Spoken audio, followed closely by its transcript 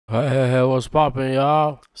Hey, what's poppin',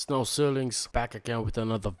 y'all? Snow Ceilings back again with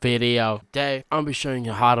another video. Today, I'll be showing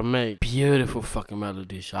you how to make beautiful fucking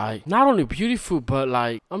melodies, alright? Not only beautiful, but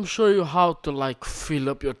like, I'm showing you how to like fill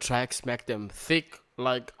up your tracks, make them thick.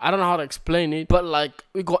 Like, I don't know how to explain it, but like,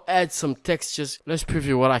 we gonna add some textures. Let's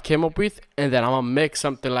preview what I came up with, and then I'm gonna make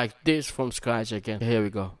something like this from scratch again. Here we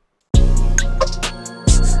go.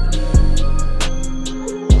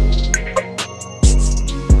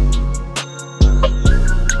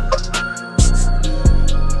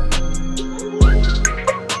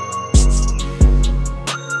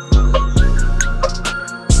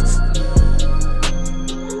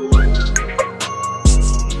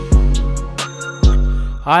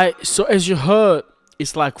 Alright, so as you heard,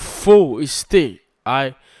 it's like full, it's thick.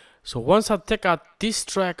 Alright, so once I take out this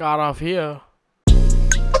track out of here,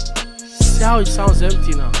 see how it sounds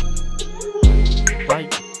empty now.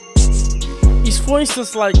 Like, it's for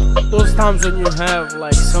instance like those times when you have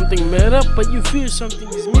like something made up, but you feel something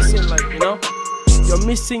is missing, like, you know, you're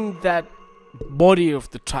missing that body of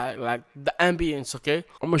the track, like the ambience. Okay,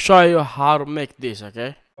 I'm gonna show you how to make this.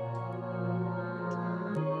 Okay.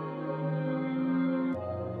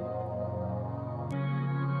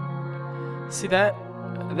 See that?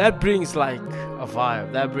 That brings like a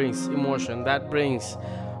vibe, that brings emotion, that brings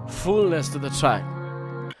fullness to the track.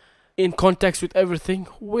 In context with everything,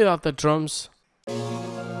 without the drums. I'm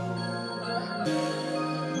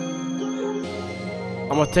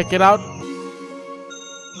gonna take it out.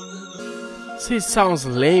 See, it sounds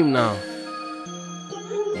lame now.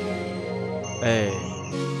 Hey.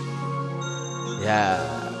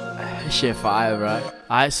 Yeah. Shit fire, right?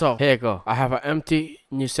 Alright, so here you go. I have an empty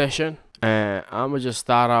new session. And I'm gonna just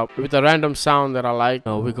start out with a random sound that I like.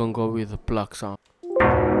 We're gonna go with the plug sound.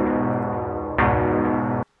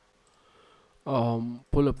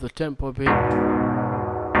 Pull up the tempo a bit.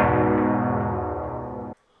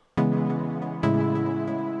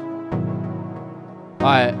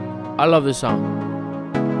 Alright, I love this sound.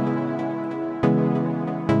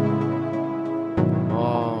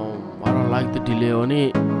 I don't like the delay on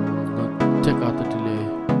it. I'm gonna take out the delay.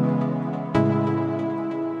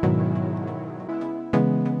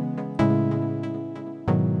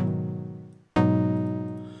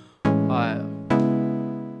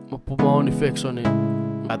 Put my own effects on it.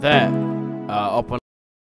 Like that.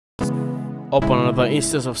 Open another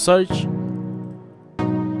instance of search.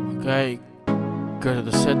 Okay. Go to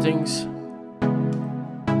the settings.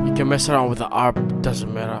 You can mess around with the ARP,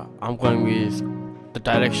 doesn't matter. I'm going with the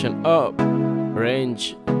direction up,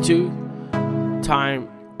 range 2, time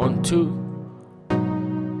on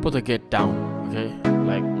 2. Put the gate down. Okay,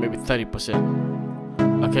 like maybe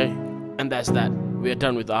 30%. Okay, and that's that. We are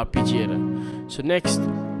done with the arpeggiator. So next,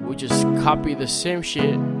 we just copy the same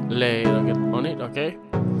shit, lay it on it, okay?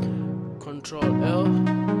 Control L.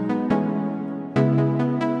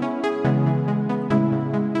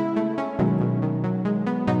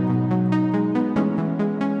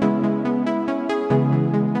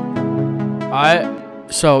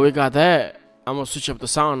 Alright, so we got that. I'm gonna switch up the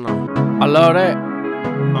sound now. I love that.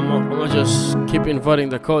 I'm gonna just keep inverting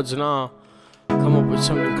the chords now. Come up with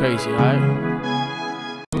something crazy, alright?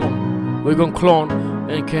 We're gonna clone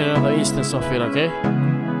and create another instance of it, okay?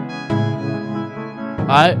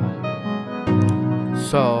 Alright.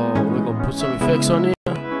 So we're gonna put some effects on it.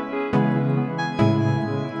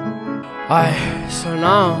 Alright, so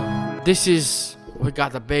now this is, we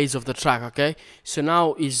got the base of the track, okay? So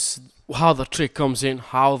now is how the trick comes in,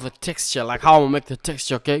 how the texture, like how I'm gonna make the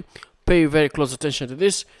texture, okay? Pay very close attention to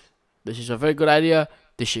this. This is a very good idea.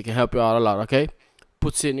 This shit can help you out a lot, okay?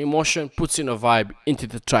 Puts in emotion, puts in a vibe into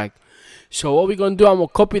the track. So what we're gonna do, I'm gonna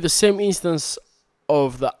copy the same instance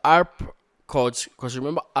of the ARP chords, because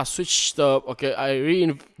remember I switched up. Okay, I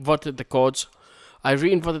reinverted the chords.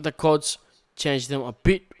 Changed them a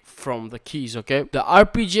bit from the keys. Okay, the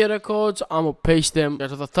arpeggiator chords, I'm gonna paste them to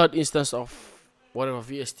the third instance of whatever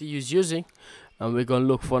VST is using, and we're gonna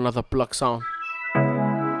look for another plug sound.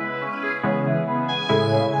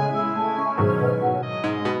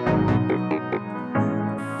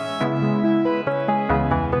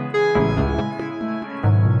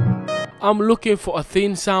 I'm looking for a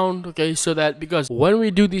thin sound, okay, so that because when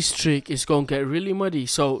we do this trick, it's gonna get really muddy.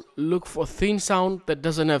 So look for a thin sound that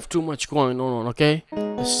doesn't have too much going on, okay?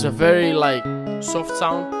 This is a very like soft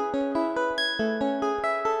sound.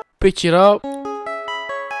 Pitch it up.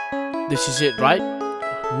 This is it, right?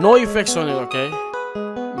 No effects on it, okay?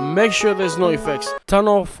 Make sure there's no effects. Turn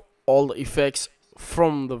off all the effects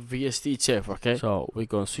from the VST itself, okay? So we're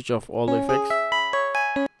gonna switch off all the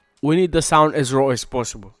effects. We need the sound as raw as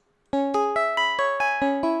possible.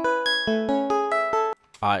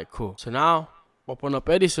 Alright, cool. So now Open up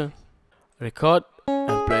Edison, record,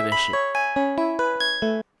 and play that shit.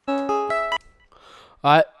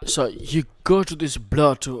 Alright, so you go to this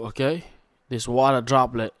blur tool, okay? This water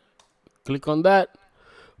droplet. Click on that.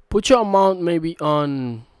 Put your amount maybe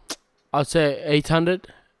on, I'll say 800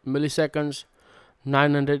 milliseconds,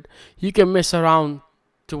 900. You can mess around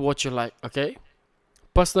to what you like, okay?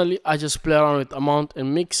 Personally, I just play around with amount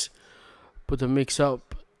and mix. Put the mix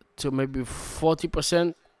up to maybe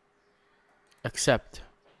 40%. Accept.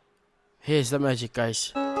 Here's the magic,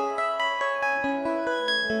 guys.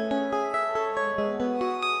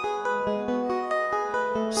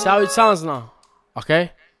 See how it sounds now,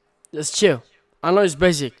 okay? Just chill. I know it's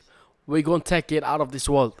basic. We're gonna take it out of this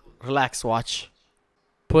world. Relax, watch.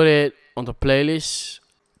 Put it on the playlist.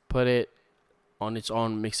 Put it on its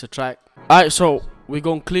own mixer track. Alright, so we're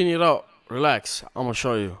gonna clean it up. Relax, I'm gonna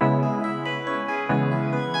show you.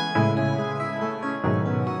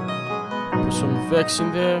 Put some Vex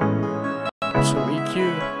in there. Put some EQ.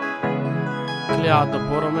 Clear out the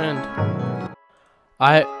bottom end.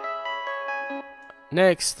 Alright.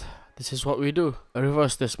 Next, this is what we do.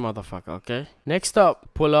 Reverse this motherfucker, okay? Next up,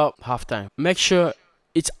 pull up halftime. Make sure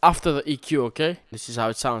it's after the EQ, okay? This is how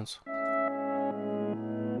it sounds.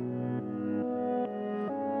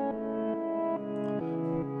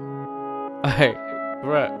 Hey,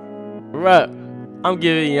 bruh, I'm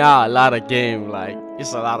giving y'all a lot of game, like,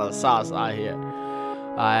 it's a lot of sauce out here.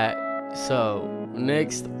 Alright, so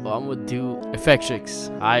next, I'm gonna do effectrix,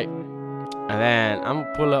 alright? And then I'm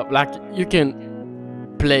gonna pull up, like, you can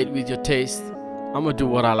play it with your taste. I'm gonna do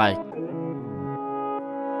what I like.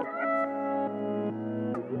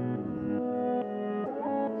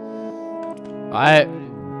 Alright,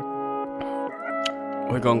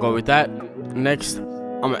 we're gonna go with that. Next,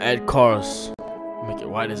 I'm gonna add chorus. Make it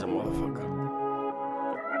white as a motherfucker.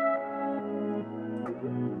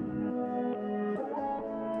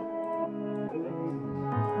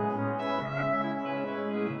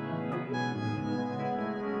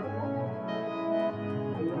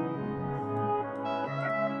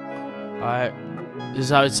 Alright, this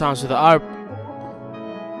is how it sounds with the ARP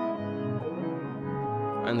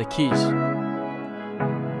and the keys.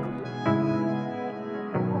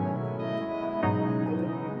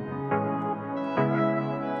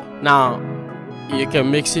 Now, you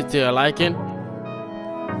can mix it to your liking.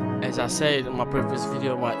 As I said in my previous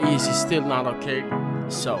video, my ears is still not okay,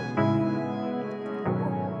 so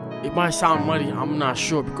it might sound muddy, I'm not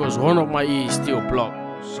sure, because one of my ears is still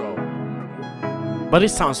blocked, so. But it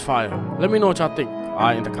sounds fire. Let me know what y'all think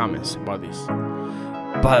in the comments about this.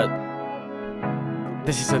 But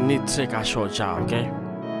this is a neat trick I showed y'all, okay?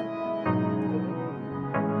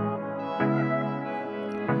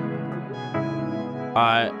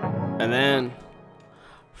 Alright, and then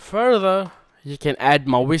further, you can add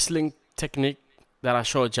my whistling technique that I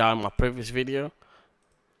showed y'all in my previous video.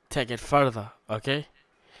 Take it further, okay?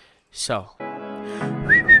 So.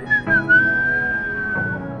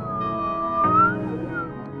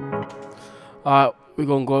 Alright, we're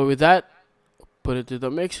gonna go with that. Put it to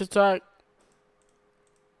the mixer track.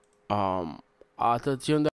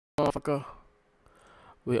 Auto-tune that motherfucker.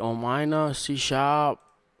 We on minor, C sharp.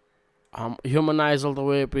 Humanize all the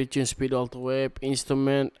way, pre-tune speed all the way,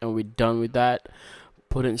 instrument, and we're done with that.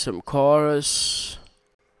 Put in some chorus.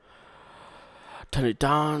 Turn it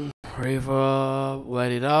down. Reverb,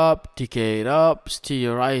 wet it up, decay it up,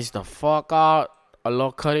 sterilize the fuck out.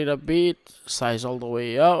 Low cut it a bit, size all the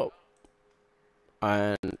way up.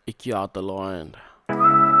 And EQ out the low end.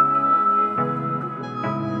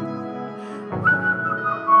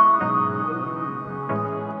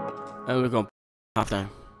 And we're gonna put in halftime.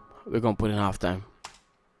 We're gonna put in halftime.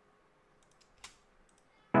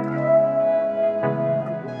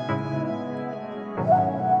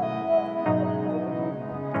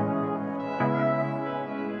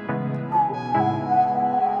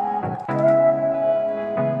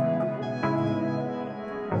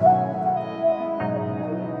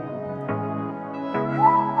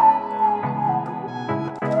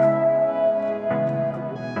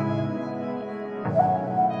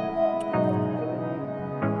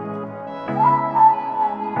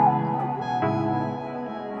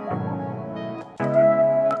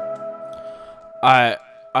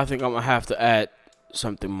 I think I'm gonna have to add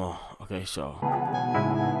something more. Okay, so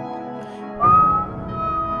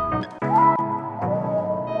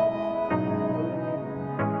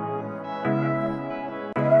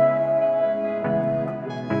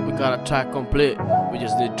we got a track complete. We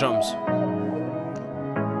just need drums.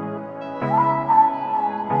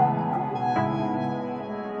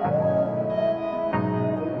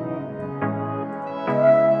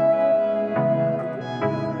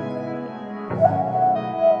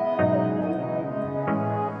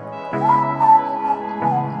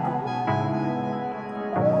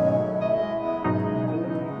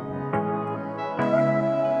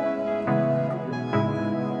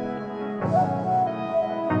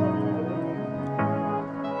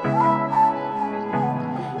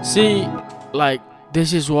 See, like,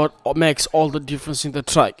 this is what makes all the difference in the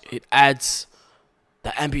track. It adds the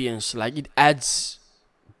ambience, like it adds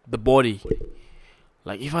the body.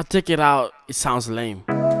 Like if I take it out, it sounds lame.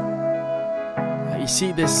 You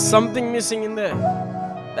see, there's something missing in there.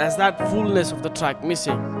 That's that fullness of the track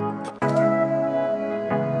missing.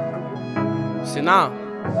 See now?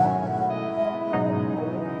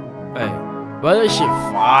 Hey, but this shit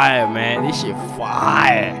fire, man. This shit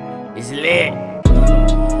fire. It's lit.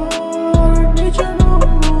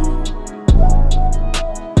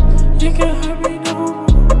 You can hurt me no more.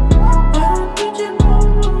 I don't need you no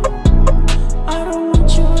more. I don't want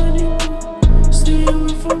you anymore. Stay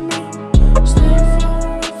away from me. Stay far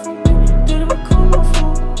away from me. Never call my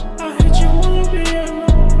phone. I hate you, wanna be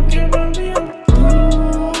alone. Okay, baby, I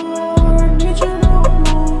don't need you no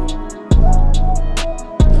more.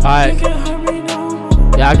 Alright.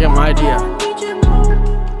 Yeah, I get my idea.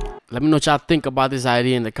 Let me know what y'all think about this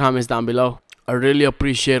idea in the comments down below. I really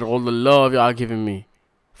appreciate all the love y'all giving me.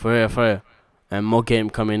 For real, for real. And more game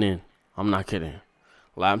coming in. I'm not kidding.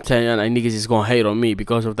 Like, I'm telling you, like, niggas is gonna hate on me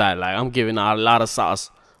because of that. Like, I'm giving out a lot of sauce.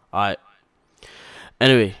 Alright.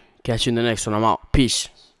 Anyway, catch you in the next one. I'm out. Peace.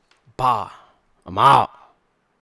 Bye. I'm out.